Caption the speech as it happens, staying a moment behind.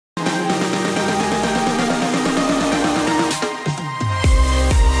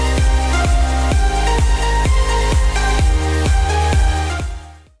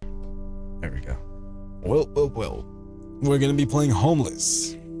we're gonna be playing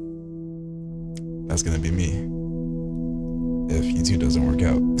Homeless. That's gonna be me. If E2 doesn't work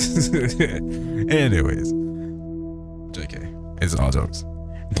out. Anyways. JK. It's all jokes.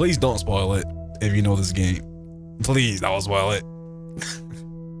 Please don't spoil it if you know this game. Please don't spoil it.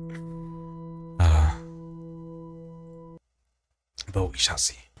 But we shall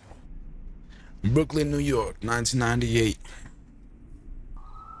see. Brooklyn, New York, 1998.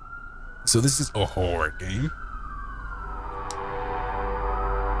 So this is a horror game.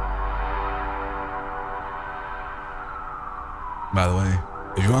 By the way,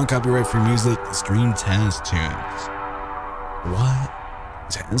 if you want copyright free music, stream TagTazz tunes. What?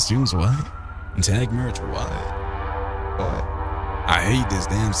 TagTazz tunes? What? Tag merch? What? What? I hate this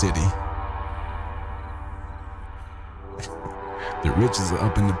damn city. The rich is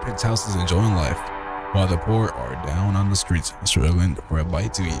up in the penthouses enjoying life, while the poor are down on the streets struggling for a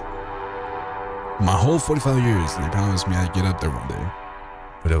bite to eat. My whole 45 years, they promised me I'd get up there one day,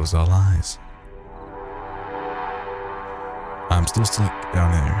 but it was all lies. I'm still stuck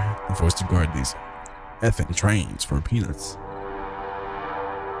down there and forced to guard these effing trains for peanuts.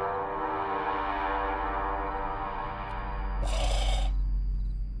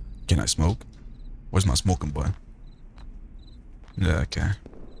 Can I smoke? Where's my smoking button? Yeah, okay.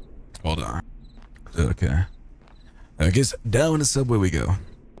 Hold on. Okay. I guess down the subway we go.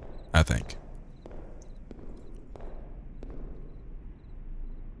 I think.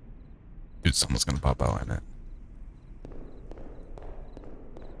 Dude, someone's gonna pop out in it.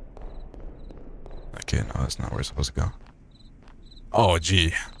 Okay, no, that's not where it's supposed to go. Oh,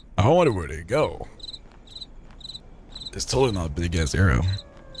 gee. I wonder where they go. It's totally not a big ass arrow.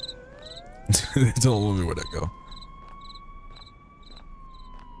 Tell me where they go.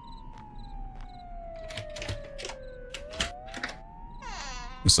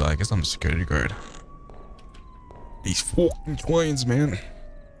 So I guess I'm a security guard. These fucking twins, man.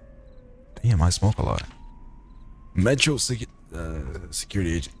 Damn, I smoke a lot. Metro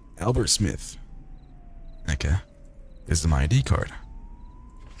security agent Albert Smith. Okay. This is my ID card.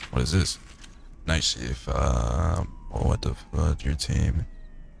 What is this? Night shift. What the fuck? Your team.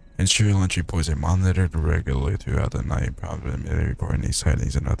 Ensure entry points are monitored regularly throughout the night. Probably reporting these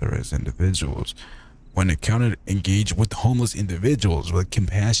sightings and authorized individuals. When encountered, engage with homeless individuals with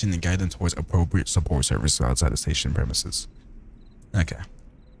compassion and guide them towards appropriate support services outside the station premises. Okay.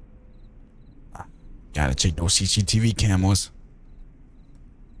 Gotta check those CCTV cameras.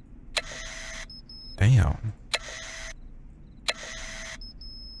 Damn.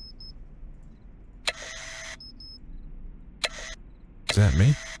 Is that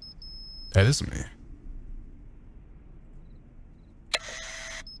me? That is me.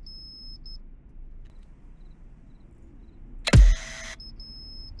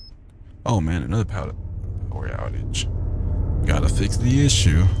 Oh man, another power outage. Gotta fix the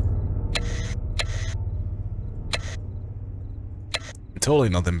issue. Totally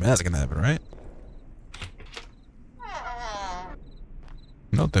nothing bad's gonna happen, right?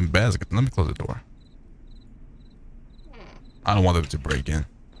 Nothing bad's gonna. Let me close the door. I don't want them to break in.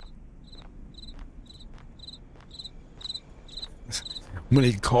 I'm gonna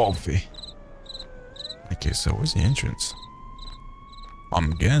need coffee. Okay, so where's the entrance?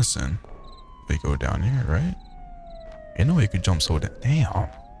 I'm guessing we go down here, right? You know you could jump so down. Damn.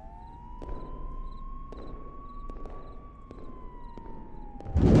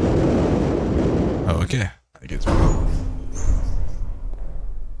 Oh, okay. I guess we go.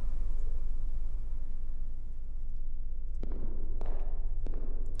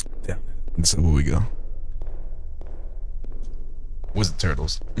 Damn. That's where we go. Where's the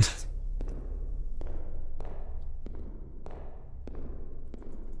turtles?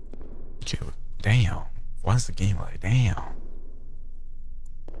 Damn. Why's the game like? Damn.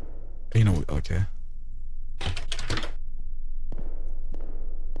 You know, okay.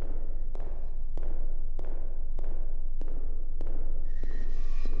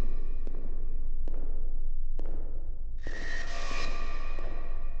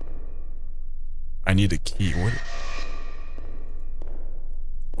 I need a key. Where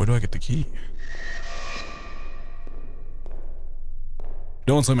do I get the key?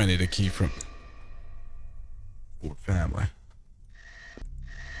 Don't tell me I need a key from family.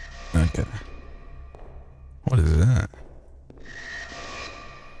 Okay. What is that?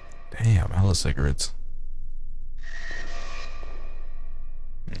 Damn, hella cigarettes.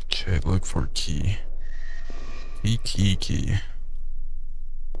 Okay, look for key. Key.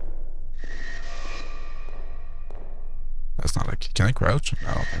 That's not a key. Can I crouch? No,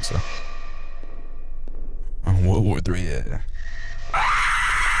 I don't think so. World War III, yeah.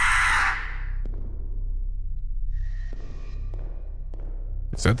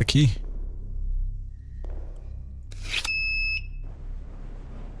 Is that the key?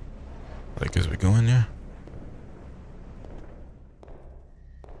 Like, as we go in there?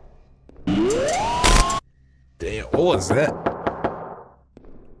 Damn, what was that?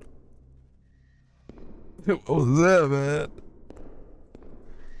 What was that, man?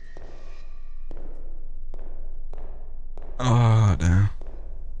 Oh, damn.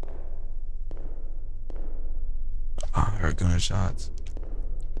 Oh, I heard gunshots.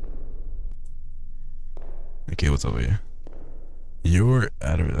 Okay, what's over here? You're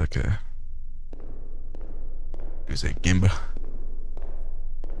out of it, okay. You say Gimba?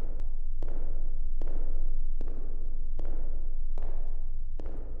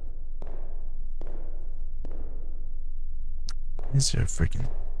 Is there a freaking...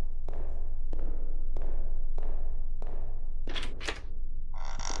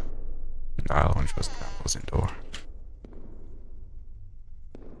 Nah, I don't trust that closing door.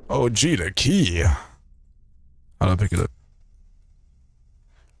 Oh, gee, the key. How do I pick it up?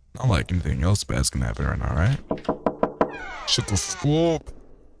 Not like anything else bad's gonna happen right now, right? Shut the fuck up.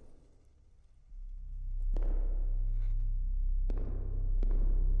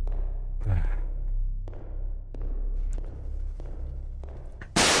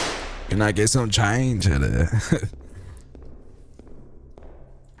 Can I get some change at it?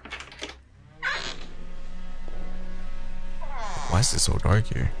 Why is it so dark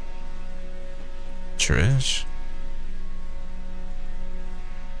here? Trash?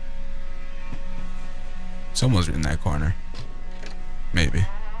 Someone's in that corner. Maybe.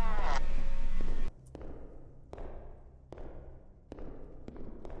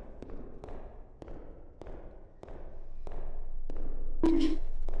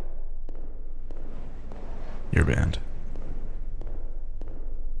 You're banned.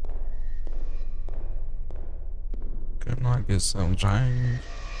 Could not get some change.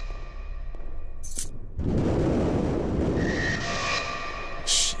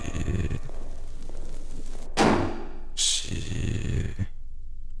 Shit.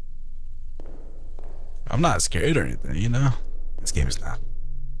 I'm not scared or anything, you know? This game is not.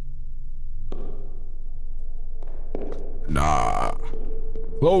 Nah.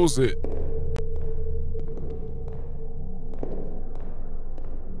 Close it.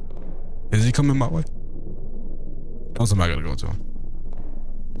 Is he coming my way? Tell somebody I gotta go to him.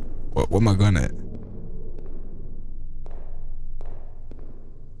 What am I gun at?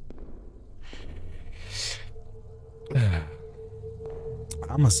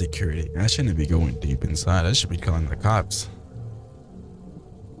 I'm a security. I shouldn't be going deep inside. I should be calling the cops.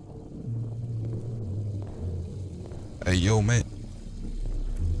 Hey, yo, man.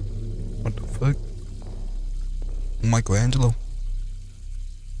 What the fuck? Michelangelo?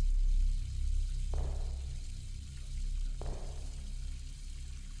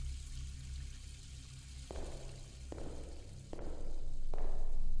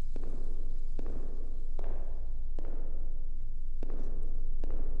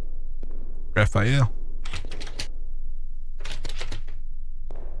 Raphael.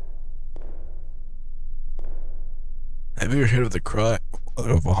 Have you ever heard of the cry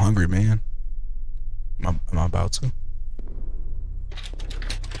of a hungry man? Am I about to?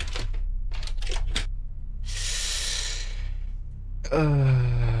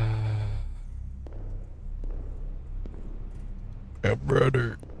 Yeah,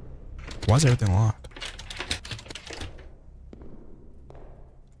 brother. Why is everything locked?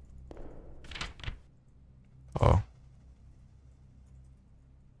 Oh.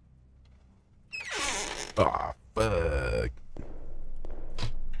 Ah, fuck.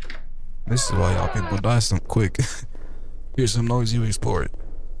 This is why y'all people die so quick. Here's some noise, you explore it.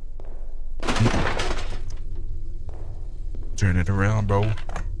 Turn it around, bro.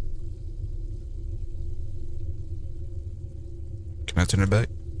 Can I turn it back?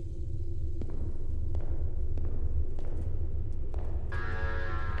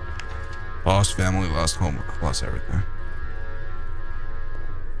 Lost family, lost home, lost everything.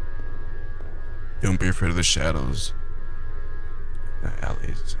 Don't be afraid of the shadows. The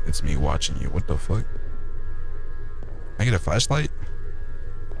alleys. It's me watching you. What the fuck? Can I get a flashlight?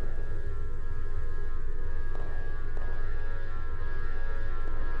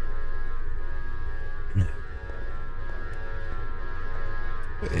 Yeah.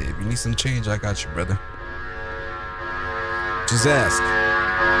 Hey, if you need some change, I got you, brother. Just ask.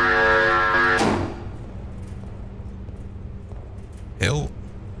 Hell.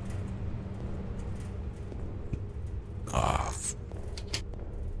 Ah.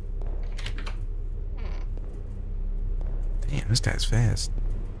 Damn, this guy's fast.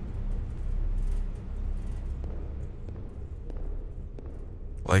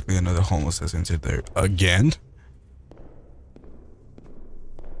 Likely another homeless has entered there again.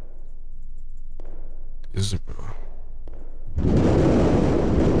 Is it, bro?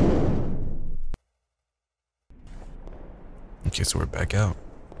 Okay, so we're back out.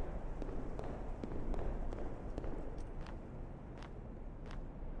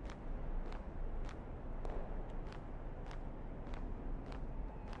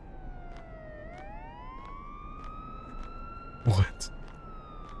 What?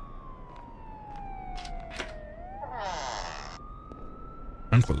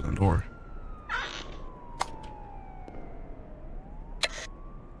 I'm closing the door.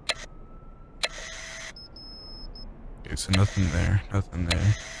 Okay, so nothing there, nothing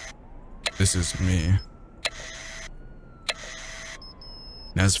there. This is me.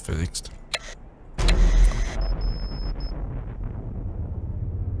 That's fixed.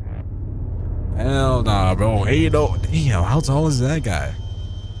 Hell nah, bro. Hey, no. Damn, how tall is that guy?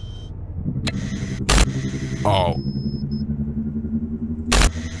 Oh.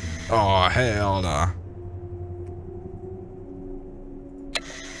 Oh, hell nah.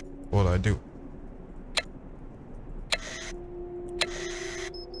 What'd I do?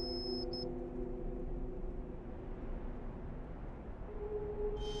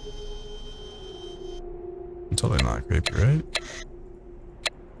 I'm totally not creepy, right?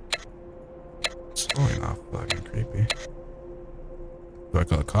 It's totally not fucking creepy. Do I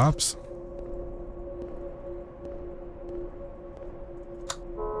call the cops?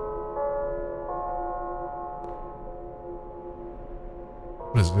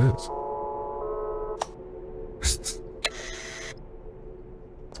 What is this?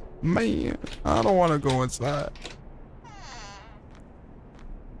 Man, I don't want to go inside.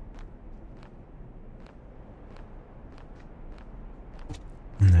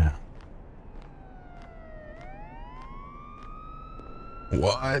 Yeah.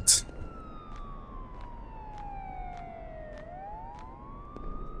 What?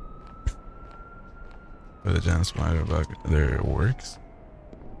 For the giant spider bug, there it works.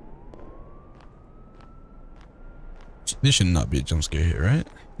 This should not be a jump scare here, right?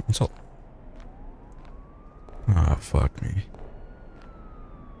 It's all. Ah, fuck me.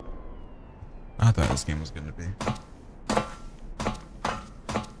 I thought this game was gonna be.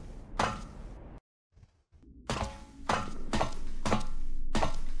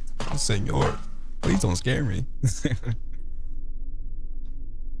 Senor, please don't scare me.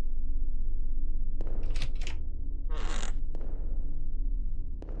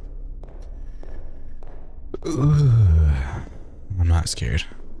 I'm not scared.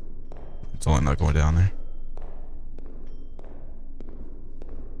 It's only not going down there.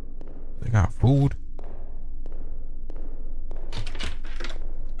 They got food.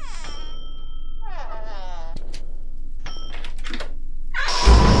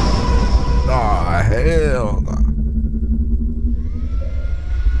 Oh, hell no.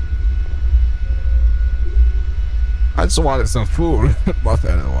 I just wanted some food. My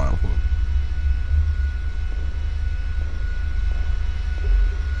bad, I wanted food.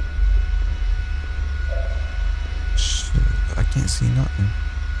 Shit, I can't see nothing.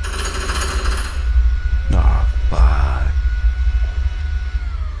 Oh, fuck.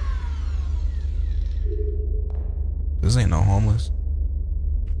 This ain't no homeless.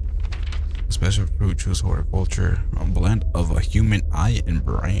 Special fruit juice horticulture, a blend of a human eye and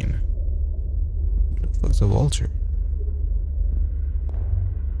brain. Who the fuck's a vulture?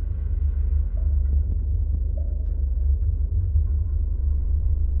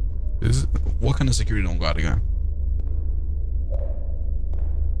 What kind of security don't got again?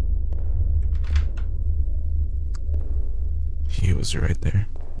 He was right there.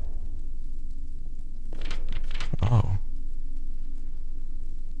 Oh.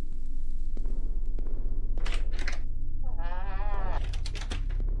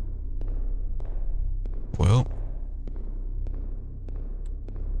 Well.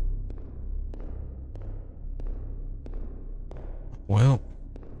 Well.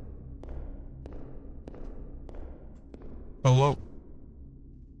 Hello.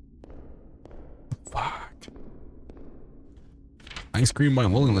 Fuck. I scream my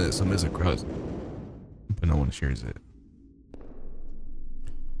willingness. I miss a crust. But no one shares it.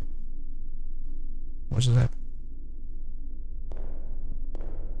 What just happened?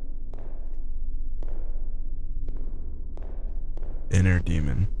 Inner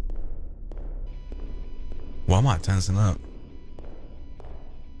demon. Why am I tensing up?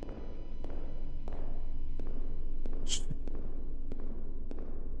 Shit.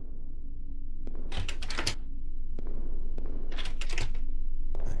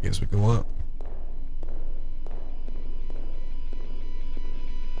 I guess we go up.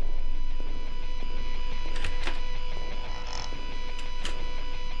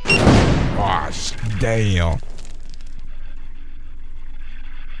 Damn.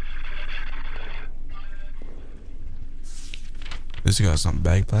 This got some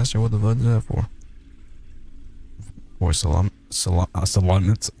bag plaster. What the fuck is that for? Or salons.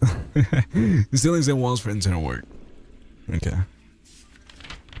 Ceilings and walls for internal work. Okay.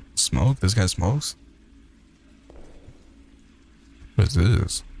 Smoke? This guy smokes? What is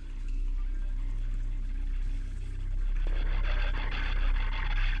this?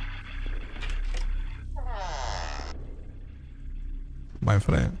 My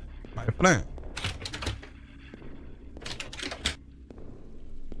friend. My friend.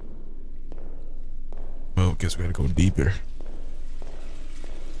 Well, guess we gotta go deeper.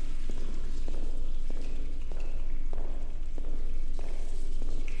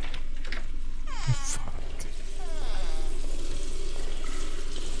 Oh, fuck.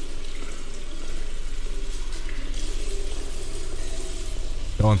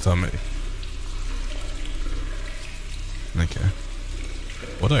 Don't tell me. Okay.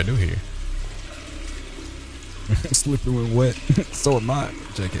 What do I do here? Slippery when wet. So am I.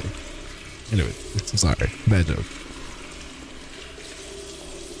 JK. Anyway, I'm sorry. Bad joke.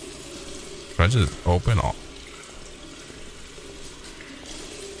 Should I just open all?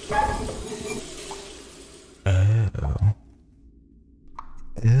 Oh.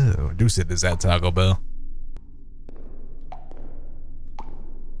 Ew. Deuce it is that Taco Bell.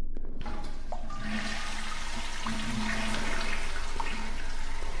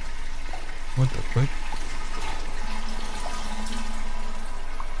 What the fuck?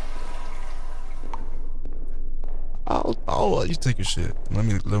 Oh, you take your shit. Let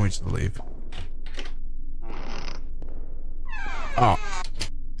me just leave. Oh,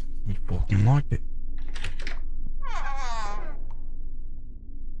 you fucking locked it.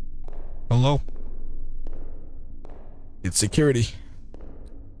 Hello? It's security.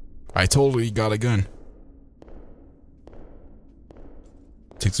 I totally got a gun.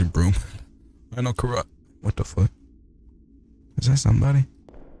 Takes a broom. I know corrupt. What the fuck? Is that somebody?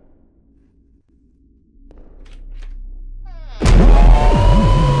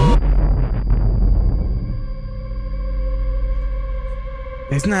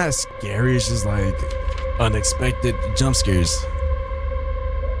 It's not scary, it's just like unexpected jump scares.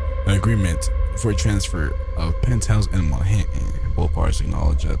 An agreement for a transfer of penthouse and Manhattan. Both parties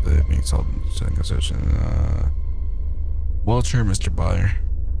acknowledge that they're being sold in the second session. Welcher, Mr. Buyer,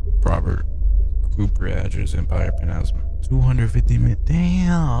 Robert Cooper, address, Empire Penthouse, 250 minutes.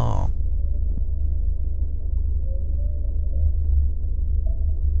 Damn.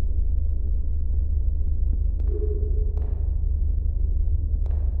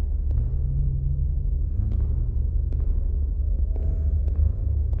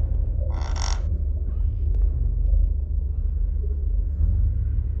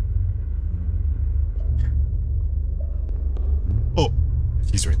 Oh,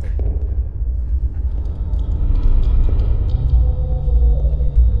 he's right there.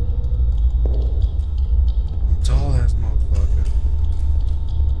 Tall ass motherfucker.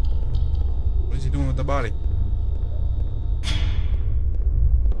 What is he doing with the body?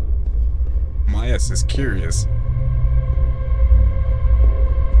 My ass is curious.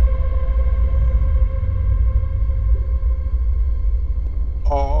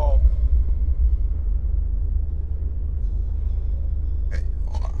 Oh.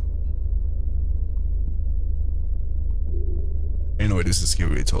 Anyway, this is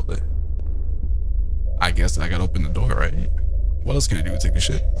scary. Told it. I guess I gotta open the door, right? What else can I do? Take a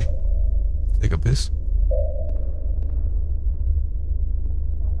shit? Take a piss?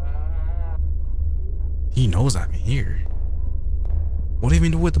 He knows I'm here. What do you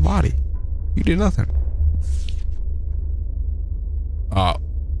even do with the body? You did nothing. Oh,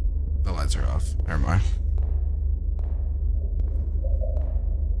 the lights are off. Never mind.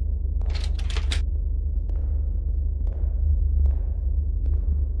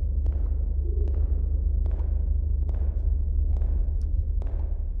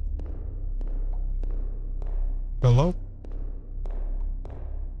 Hello?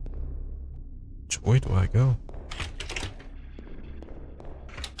 Which way do I go?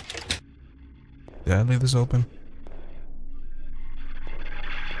 Did I leave this open?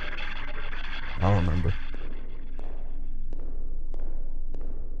 I don't remember.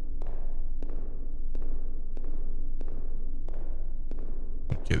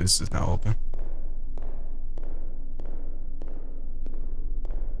 Okay, this is now open.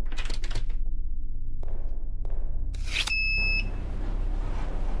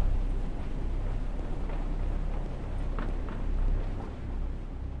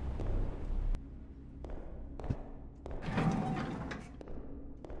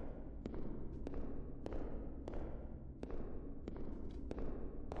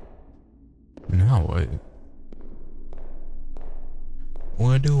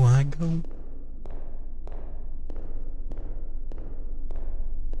 Where do I go?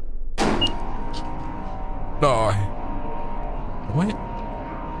 No. What?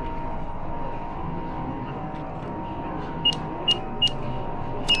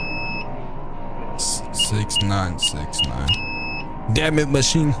 Six nine. Damn it,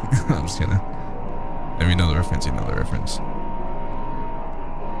 machine. I'm just kidding. If you know the reference, you know the reference.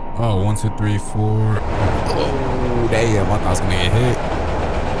 Oh, 1, 2, 3, 4. Oh, damn. I thought I was gonna get hit.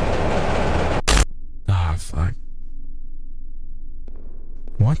 Ah, fuck.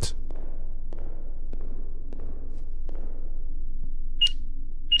 What?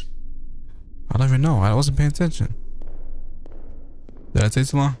 I don't even know. I wasn't paying attention. Did I take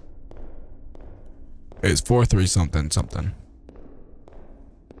too long? It's 4, 3 something.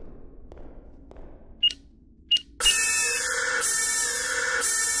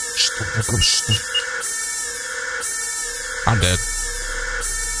 I'm dead.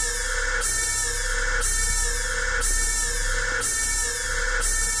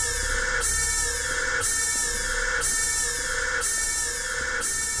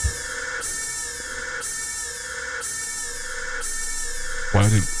 Why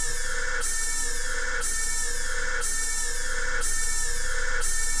did...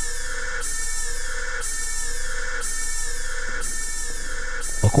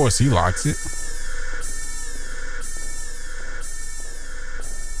 Of course he locks it.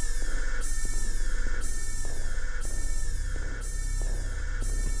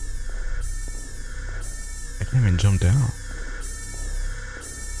 I can't even jump down.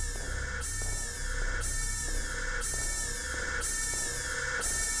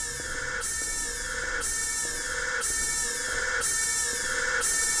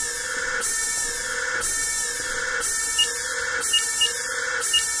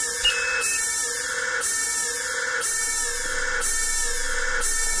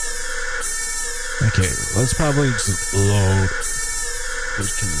 Okay, let's probably just load.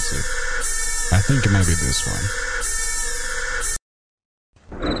 Which can is it? I think it might be this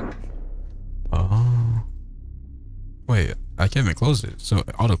one. Oh. Wait, I can't even close it. So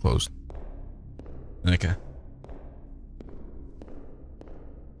auto closed. Okay.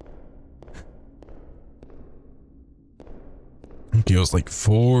 Okay, it was like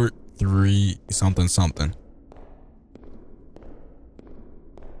 4, 3, something. So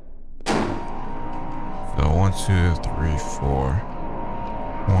 1, 2, 3, 4.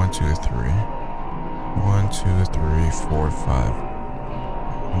 1, 2, 3. 1, 2, 3, 4, 5.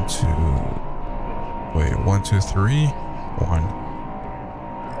 1, 2. Wait, 1, 2, 3. 1.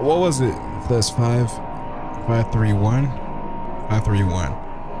 What was it? That's 5. 5, 3, 1. 5, 3, 1.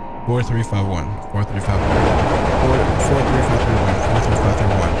 4, 3, 5, 1. 4, 3, 5, 1. 4, 3, 5, 3, 1. 4, 3, 5, 3,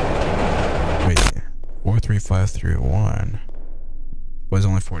 1. Wait. 4, 3, 5, 3, 1. Was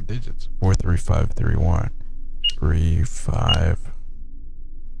only 4 digits. 4, 3, 5, 3, 1. 3, 5,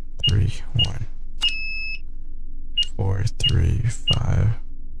 3, 1. 4, 3, 5.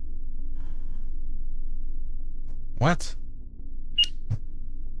 What?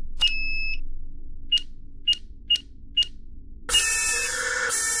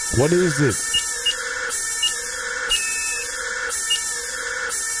 What is it?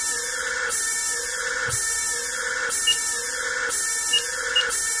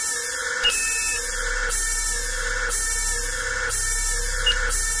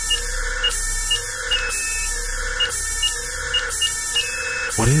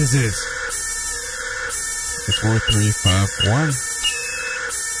 What is this? It's 4, 3, 5, 1.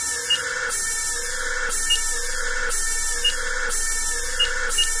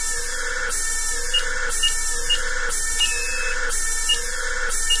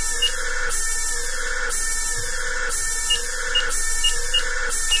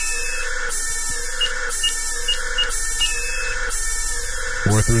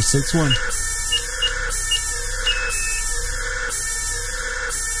 Four, 3, 6, 1.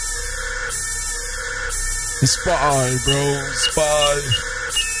 Spy, bro. Spy.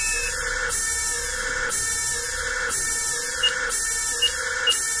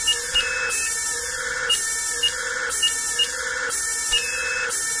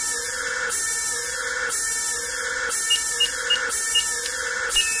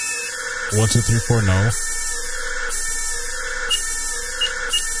 One, 2, 3, 4, no.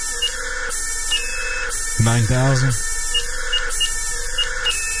 9,000.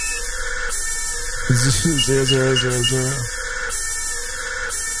 0, 0, 0, 0.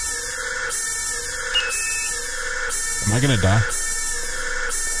 Am I gonna die?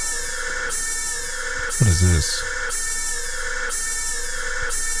 What is this?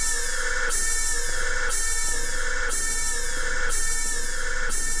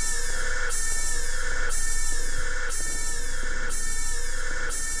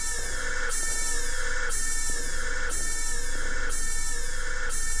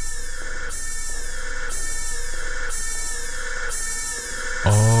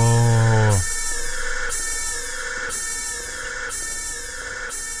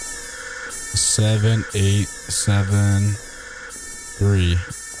 7, 8, 7, 3.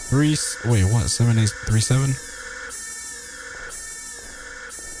 3. Wait, what? 7, 8, 3, 7?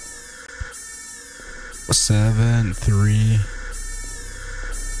 7, 3,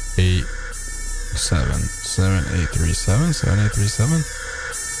 8, 7. 7, 8, 3, 7. 7, 8, 3, 7.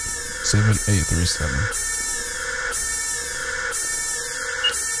 7, 8, 3, 7.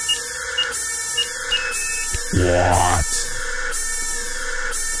 What?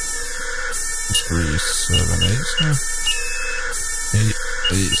 3, 7, 8, 7. 8,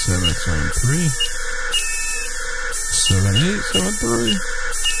 8, 7, 7, 3. 7, 8, 7, 3.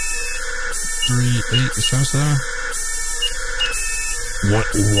 3, 8, 7, 7. What?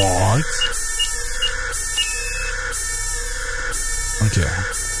 Okay.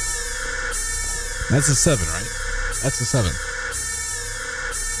 That's a 7, right? That's a 7.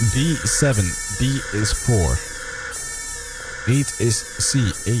 D7. D is 4. 8 is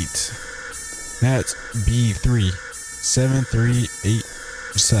C. 8. That's B3. 7, 3, 8,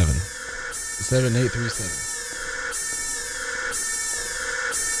 7. 7, 8, 3, 7.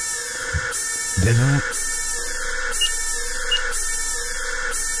 Did that?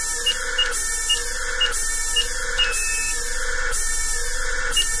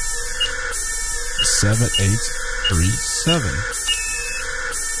 Seven, 8, 3, 7.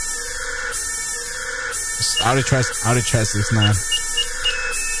 I already trust this now.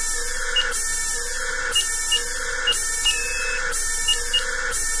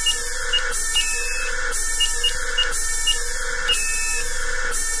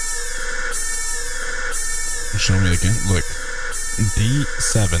 Show me again. Look.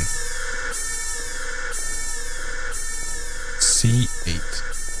 D7. C8.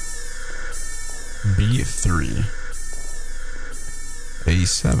 B3.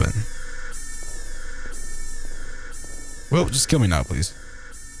 A7. Well, just kill me now, please.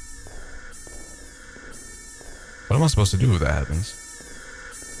 What am I supposed to do if that happens?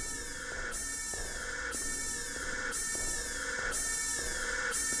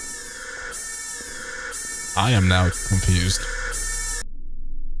 I am now confused.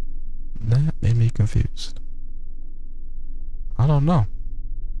 That made me confused. I don't know.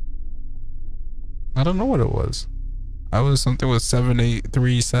 I don't know what it was. I was something with 7, 8,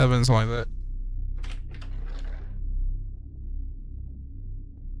 3, 7, something like that.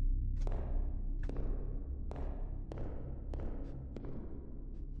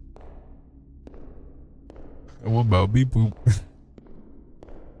 What about beep boop?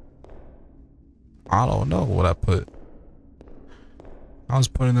 I don't know what I put. I was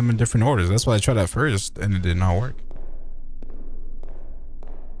putting them in different orders. That's why I tried at first and it did not work.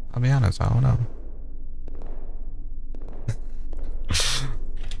 I'll be honest, I don't know.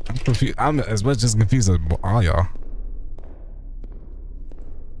 I'm confused. I'm as much as confused as all y'all.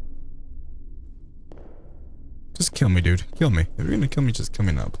 Just kill me, dude. Kill me. If you're gonna kill me, just kill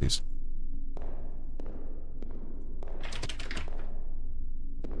me now, please.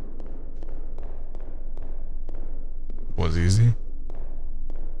 Was easy?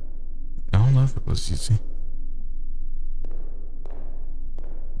 I don't know if it was easy.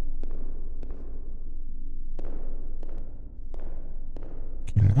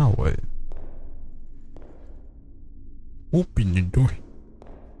 Okay, now what? Open the door.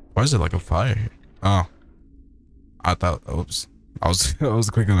 Why is it like a fire here? Oh. I thought, oops. I was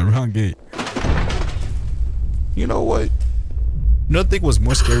clicking the wrong gate. You know what? Nothing was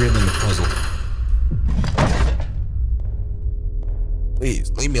more scary than the puzzle.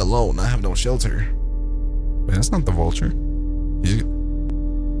 Please, leave me alone. I have no shelter. Wait, that's not the vulture. Who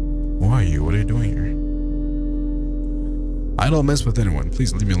are you? What are you doing here? I don't mess with anyone.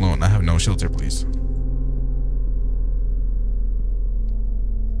 Please leave me alone. I have no shelter, please.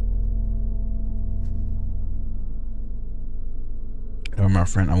 You're my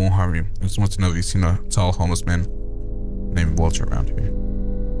friend. I won't harm you. I just want to know if you've seen a tall homeless man named Vulture around here.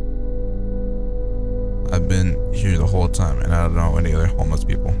 I've been here the whole time and I don't know any other homeless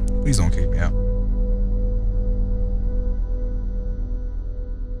people. Please don't kick me out.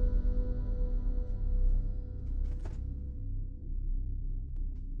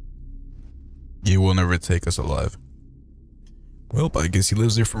 You will never take us alive. Well, I guess he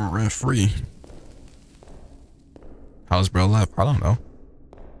lives there from rent free. How's bro alive? I don't know.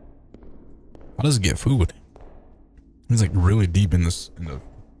 How does he get food? He's like really deep in this in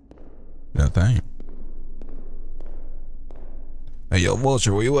the thing. Hey, yo,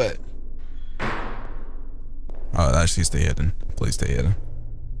 Vulture, where you at? Oh, actually, stay hidden. Please stay hidden.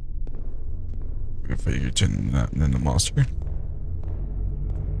 We figured in the monster.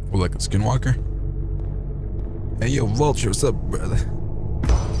 Or like a skinwalker. Hey, yo, Vulture, what's up, brother?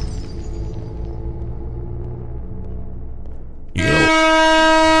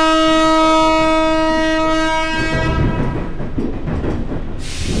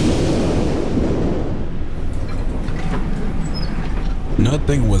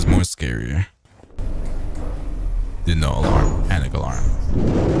 Nothing was more scarier than the alarm, panic alarm.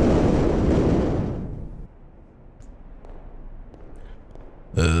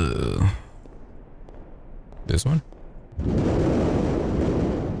 This one?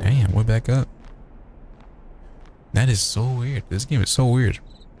 Damn, we're back up. That is so weird. This game is so weird.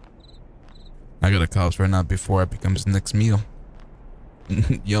 I got a cops right now before it becomes next meal.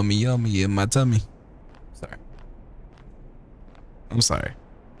 Yummy, yummy in my tummy. Sorry. I'm sorry.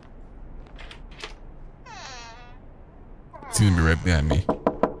 It's gonna be right behind me.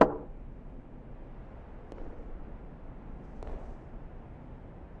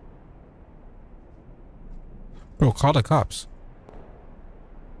 Bro, call the cops.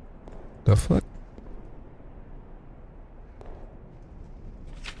 The fuck?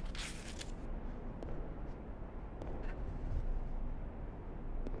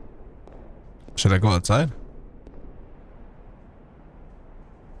 Should I go outside?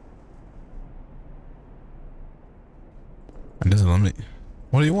 It doesn't let me.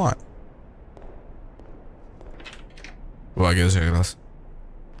 What do you want? Well, I guess I guess.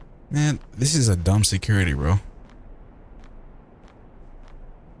 Man, this is a dumb security, bro.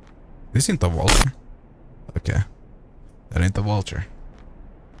 This ain't the vulture. Okay. That ain't the vulture.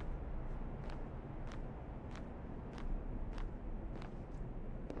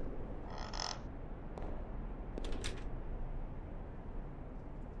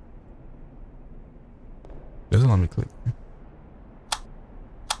 Doesn't let me click.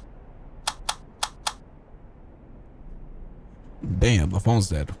 Damn, the phone's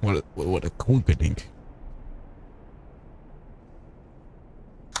dead. What a coincidence.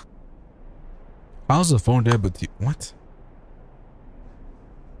 How's the phone dead but you what?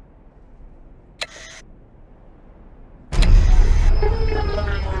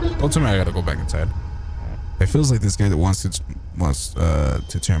 Don't tell me I gotta go back inside. It feels like this guy that wants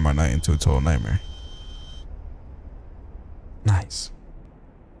to turn my night into a total nightmare. Nice.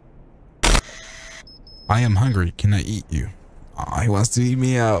 I am hungry. Can I eat you? Oh, he wants to eat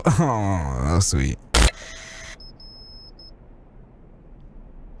me out. Oh, that's sweet.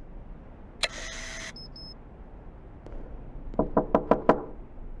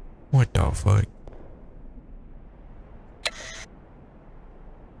 What the fuck?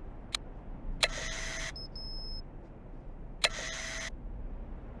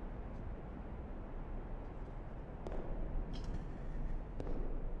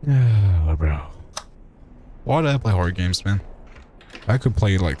 Yeah, bro. Why do I play horror games, man? I could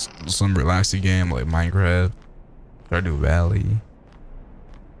play like some relaxing game like Minecraft, Stardew Valley.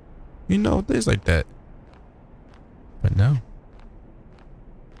 You know, things like that. But no.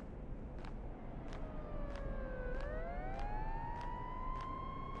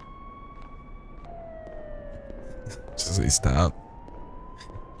 Just say stop.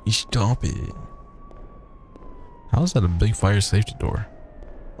 You stop it. How is that a big fire safety door?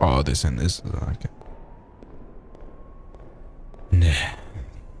 Oh, this and this is okay. Nah.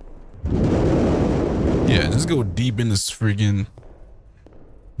 Yeah, just go deep in this friggin'.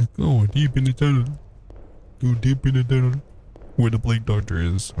 Go deep in the tunnel. Go deep in the tunnel. Where the Plague Doctor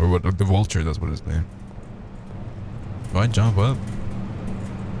is. Or what the vulture, that's what his name. Do I jump up?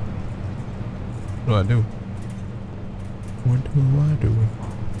 What do I do? What do I do?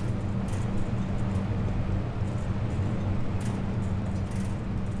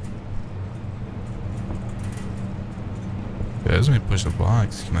 Yeah, let me push the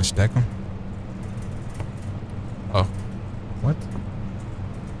blocks. Can I stack them? Oh. What?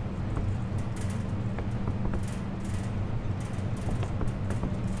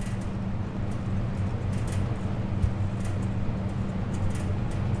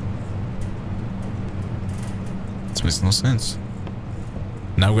 This makes no sense.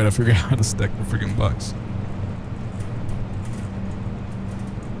 Now we gotta figure out how to stack the freaking blocks.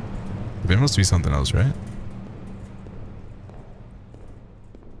 There must be something else, right?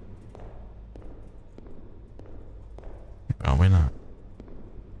 Oh, why not?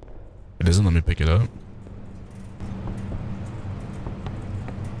 It doesn't let me pick it up.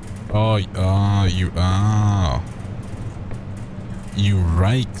 Oh, you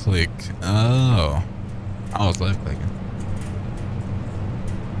right click. Oh, I was left clicking.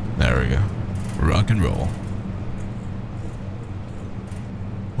 There we go. Rock and roll.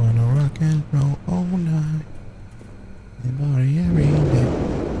 Wanna rock and roll all night. Every day.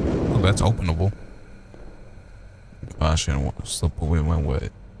 Oh, that's openable. Gosh, I don't want to slip away my way.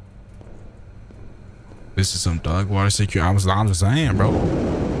 This is some dog water secure. I'm just saying, bro.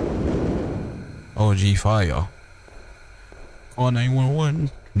 OG fire. Oh, 911.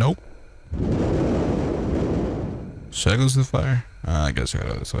 Nope. Should I go to the fire? I guess I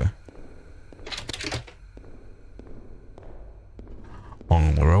gotta go this way.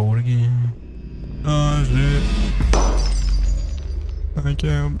 On the road again. Oh shit. I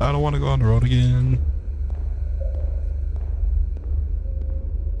can't. I don't want to go on the road again.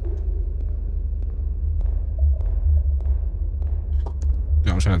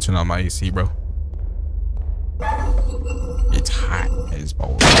 I'm trying to turn on my AC, bro. It's hot as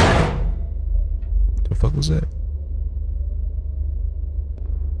balls. The fuck was that?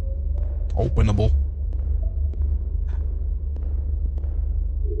 Openable.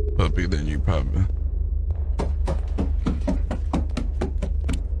 Puppy, then you probably.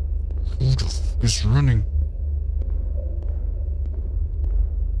 Who the fuck is running?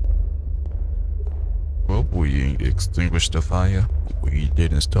 Well, we extinguished the fire. We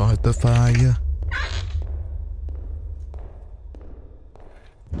didn't start the fire.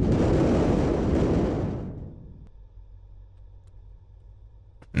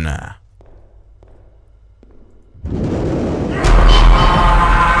 Nah.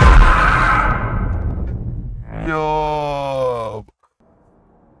 Yo.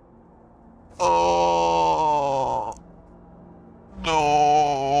 Oh.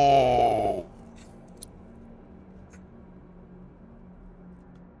 No.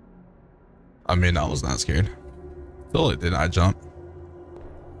 I mean, I was not scared. Totally did not jump.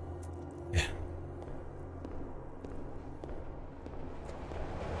 Yeah.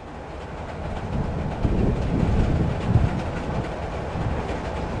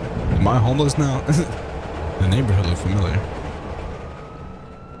 Am I homeless now? The neighborhood looks familiar.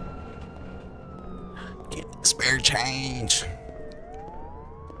 Get spare change.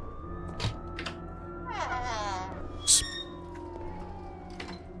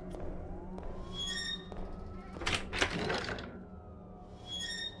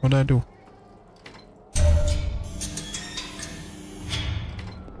 What'd I do?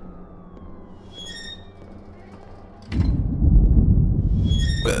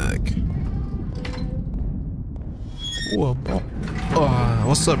 Back. Whoa,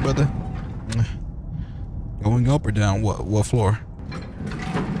 what's up, brother? Going up or down? What floor?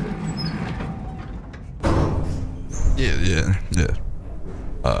 Yeah.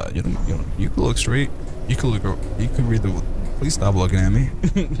 You could look straight. You could read the. Please stop looking at me.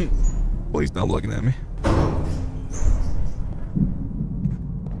 Please stop looking at me.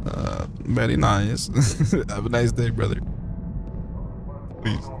 Very nice. Have a nice day, brother.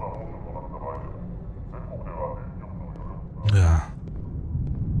 Please. Yeah.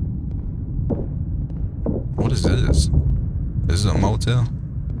 What is this? Is this a motel?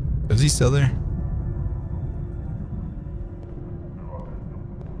 Is he still there?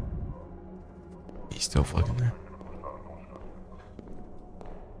 He's still fucking there.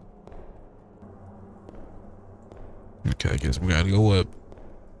 Okay, I guess we gotta go up.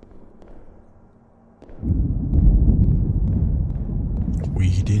 We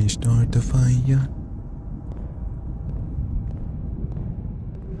didn't start the fire.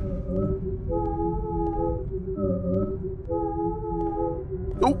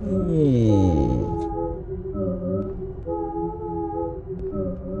 Oh.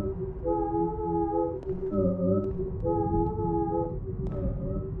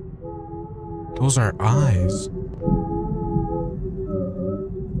 Those are eyes.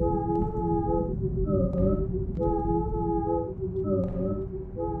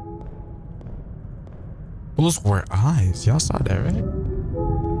 Those were eyes. Y'all saw that, right?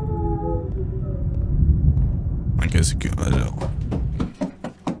 I guess you can let it out.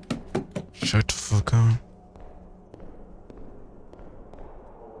 Shut the fuck up.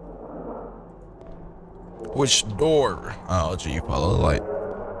 Which door? Oh, gee, you follow the light.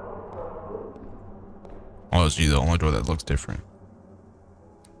 Oh, gee, the only door that looks different.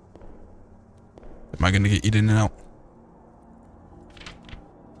 Am I gonna get eaten out?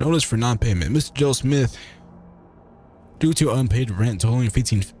 Notice for non-payment. Mr. Joe Smith. Due to unpaid rent totaling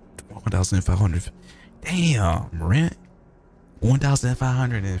 1,500. Damn, rent?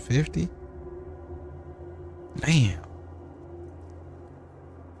 1,550? Damn.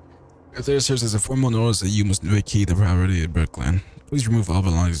 If there serves as a formal notice that you must vacate the property at Brooklyn, please remove all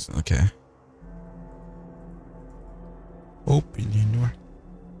belongings. Okay. Open your door.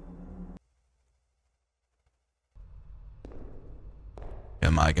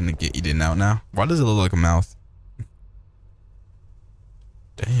 Am I gonna get eaten out now? Why does it look like a mouth?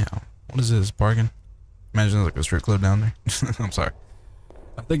 Damn. What is this? Bargain? Imagine there's like a strip club down there. I'm sorry.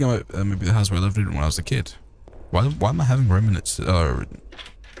 I think I might maybe the house where I lived in when I was a kid. Why am I having remnants? Childhood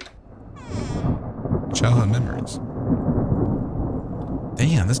memories.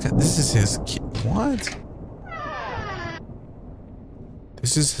 Damn, this guy. This is his kid. What?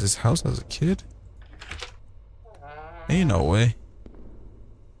 This is his house as a kid? Ain't no way.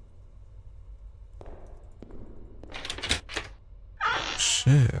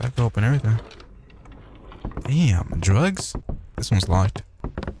 Shit, I can open everything. Damn, drugs? This one's locked.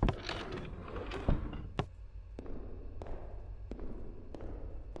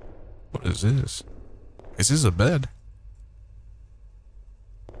 What is this? Is this a bed?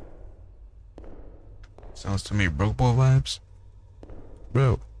 Sounds to me broke boy vibes.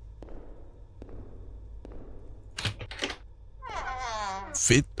 Bro.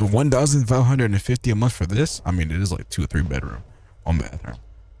 1,550 a month for this? I mean, it is like 2 or 3 bedroom, 1 bathroom.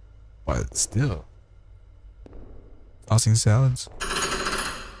 But still. Tossing salads.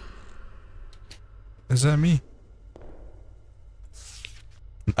 Is that me?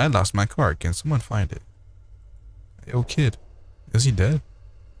 I lost my car. Can someone find it? Yo, kid. Is he dead?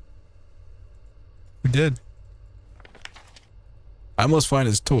 Who did? I must find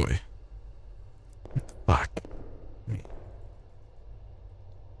his toy. What the fuck?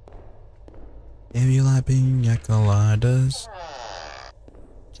 If you like pina coladas,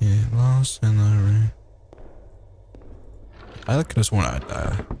 get lost in the rain. I could have sworn I'd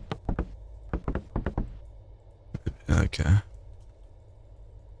die. Okay.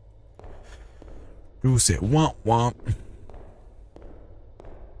 Who said womp womp?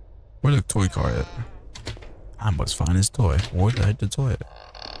 Where's the toy car at? I must find his toy. Where the heck the toy at?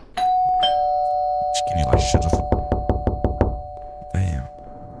 Can you like shut up? Damn.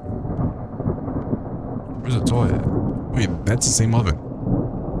 Where's the toy at? Wait, that's the same oven.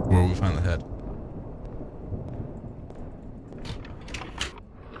 Where we find the head?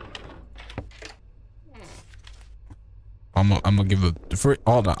 I'm gonna give the first.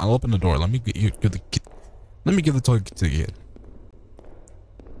 Hold on, I'll open the door. Let me get you. Let me give the toy to the kid.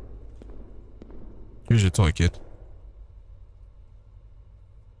 Here's your toy, kid.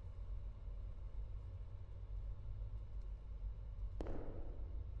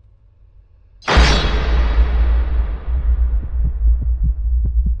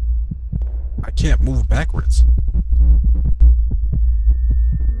 I can't move backwards.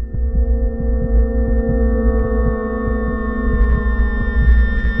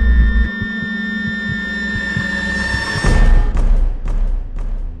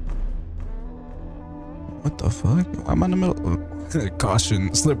 What the fuck? I'm in the middle.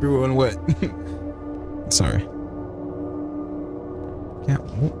 Caution, slippery when wet. Sorry. Can't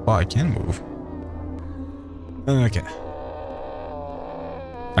move. Oh, I can move. Okay.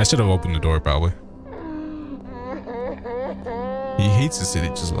 I should have opened the door, probably. He hates the city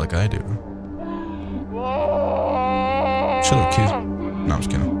just like I do. Shut up, kid. No, I'm just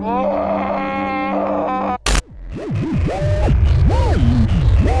kidding.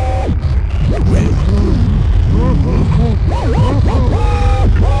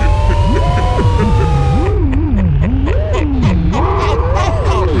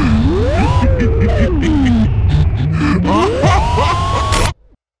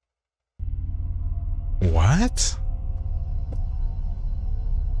 What?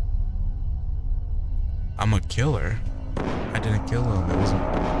 I'm a killer. I didn't kill him. It wasn't.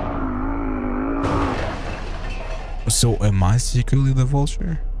 So am I secretly the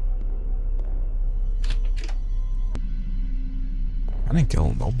vulture? I didn't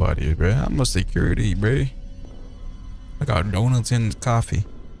kill nobody, bruh. I'm a security, bruh. I got donuts and coffee.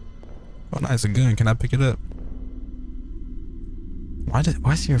 Oh, nice, a gun. Can I pick it up? Why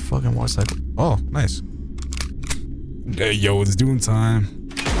is your fucking motorcycle? Oh, nice. Hey, yo, it's doing time.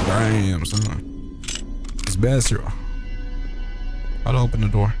 Damn, son. It's bad, sir. I'll open the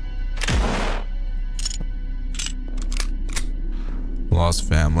door. Lost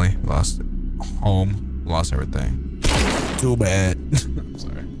family, lost home, lost everything. Too bad. I'm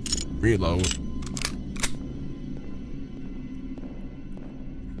sorry. Reload.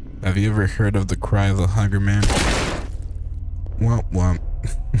 Have you ever heard of the cry of the hungry man? Womp womp.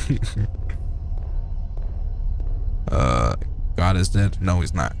 God is dead? No,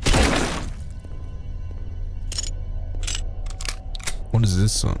 he's not. What is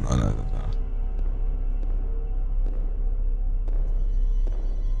this one? Oh, no.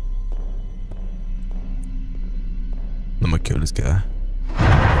 I'm gonna kill this guy.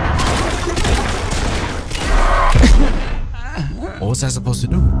 What was I supposed to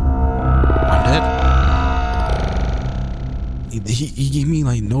do? I'm dead. He gave me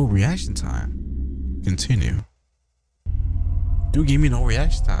like no reaction time. Continue. Dude gave me no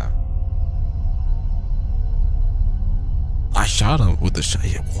reaction time. I shot him with the shot.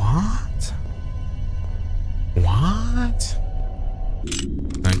 What? What?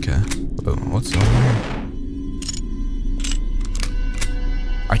 Okay. What's over here?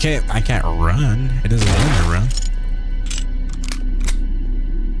 I can't run. It doesn't let me run.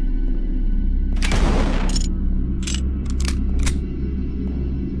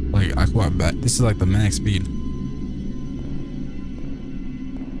 Like I quite back. This is like the max speed.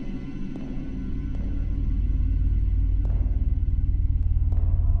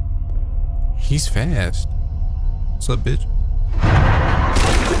 He's fast. What's up, bitch?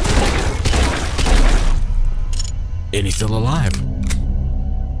 And he's still alive.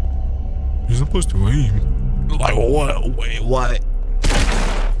 You're supposed to aim. Like what? Wait, what?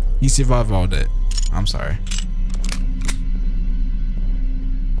 He survived all that. I'm sorry.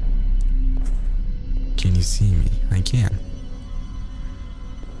 Can you see me? I can.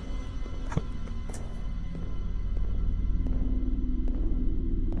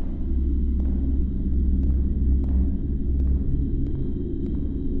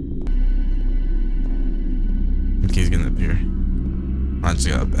 He's gonna appear. I just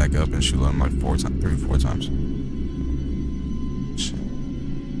gotta back up and shoot him like 3 or 4 times. Shit.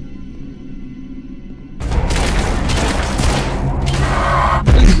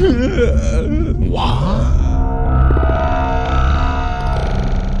 What?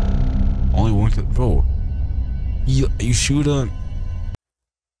 Only one kill, bro. You shoot him.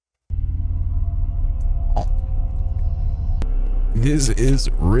 Oh. This is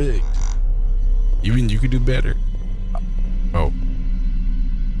rigged. You could do better. Oh.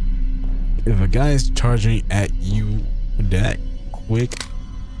 If a guy is charging at you that quick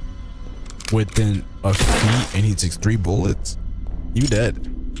within a feet and he takes 3 bullets, you dead.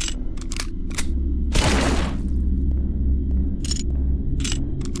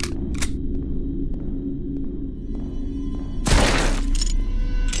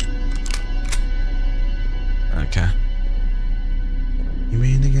 Okay. You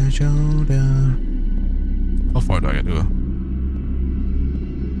mean to get shoulder? How far do I gotta do?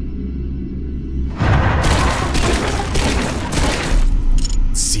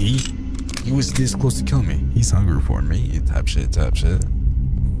 See? He was this close to kill me. He's hungry for me. Type shit, type shit.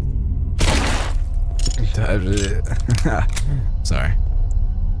 Type shit. Sorry.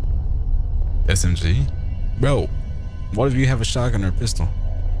 SMG? Bro, what if you have a shotgun or a pistol?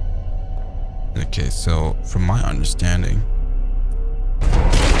 Okay, so from my understanding,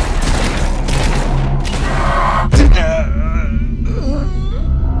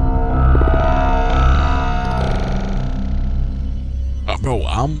 bro,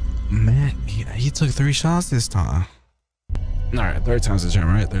 I'm mad. He took 3 shots this time. Alright, 3rd time's the charm,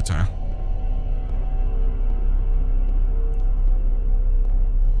 right? 3rd time.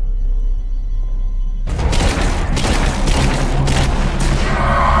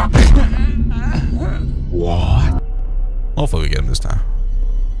 What? Hopefully we get him this time.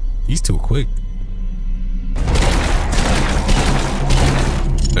 He's too quick.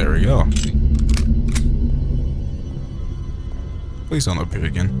 There we go. Please don't appear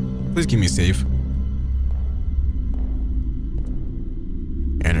again. Please keep me safe.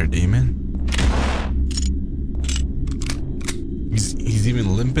 Inner demon. He's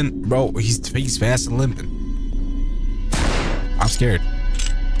even limping, bro. He's fast and limping. I'm scared.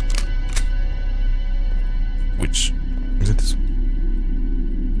 Which is it? This,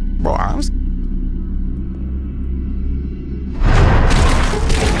 bro. I was.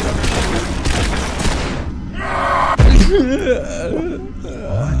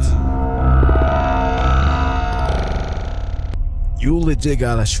 What? You legit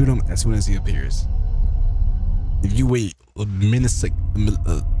gotta shoot him as soon as he appears. If you wait a millisecond,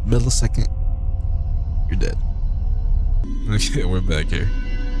 you're dead. Okay, we're back here.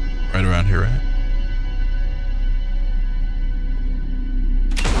 Right around here, right?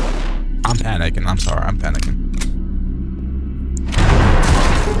 I'm panicking. I'm sorry. I'm panicking.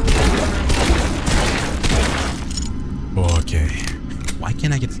 Okay. Why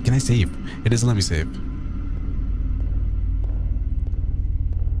can't I get... Can I save? It doesn't let me save.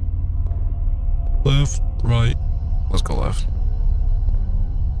 Left, right. Let's go left.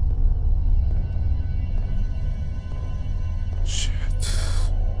 Shit.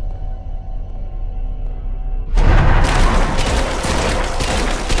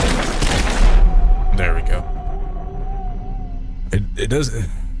 There we go. It does...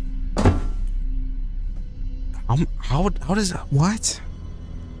 How does... What?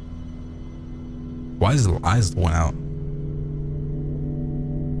 Why is the eyes one out?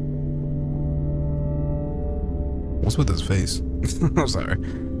 What's with his face? I'm sorry.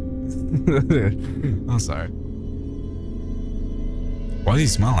 I'm sorry. Why is he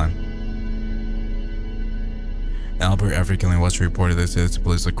smiling? Albert, after killing Walter, reported this to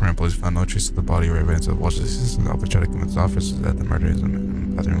police. The crime police found no trace of the body or evidence of Walter's assistant. Albert tried to convince officers that the murder is in the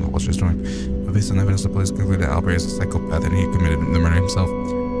bathroom of Walter's doing. But based on evidence, the police concluded that Albert is a psychopath and he committed the murder himself.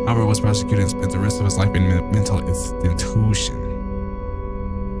 Albert was prosecuted and spent the rest of his life in mental institution.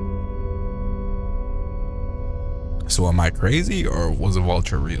 So am I crazy, or was a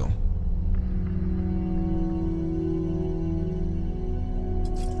vulture real?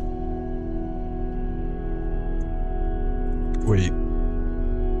 Wait,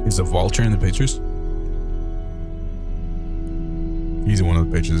 is a vulture in the pictures? He's in one of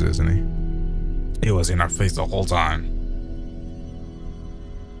the pictures, isn't he? He was in our face the whole time.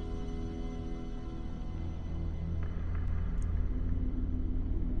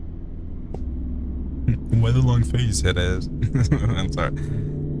 Why the long face it is? I'm sorry.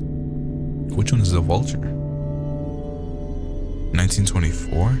 Which one is the vulture?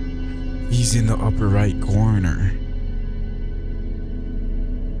 1924? He's in the upper right corner.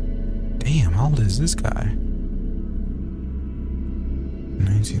 Damn, how old is this guy?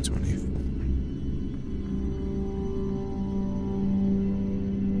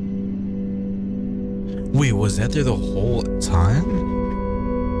 1924. Wait, was that there the whole time?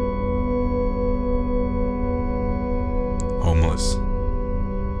 Homeless.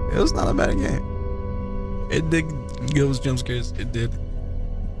 It was not a bad game. It did give us jump scares. It did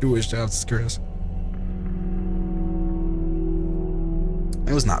do its job to scare us.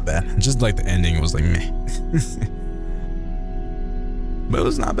 It was not bad. Just like the ending was like meh. But it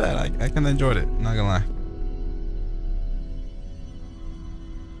was not bad. I kind of enjoyed it. Not gonna lie.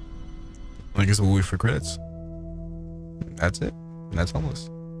 I guess we'll wait for credits. That's it. That's Homeless.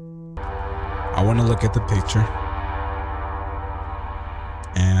 I want to look at the picture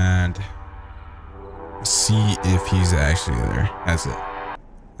and see if he's actually there. That's it.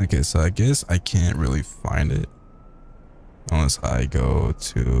 Okay, so I guess I can't really find it unless I go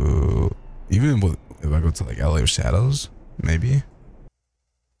to, even with, if I go to like LA of Shadows, maybe.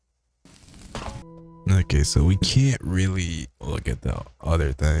 Okay, so we can't really look at the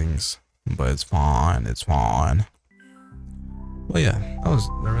other things, but it's fine. It's fine. Well, yeah, that was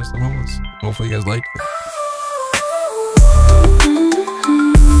the rest of Homeless. Hopefully you guys liked it.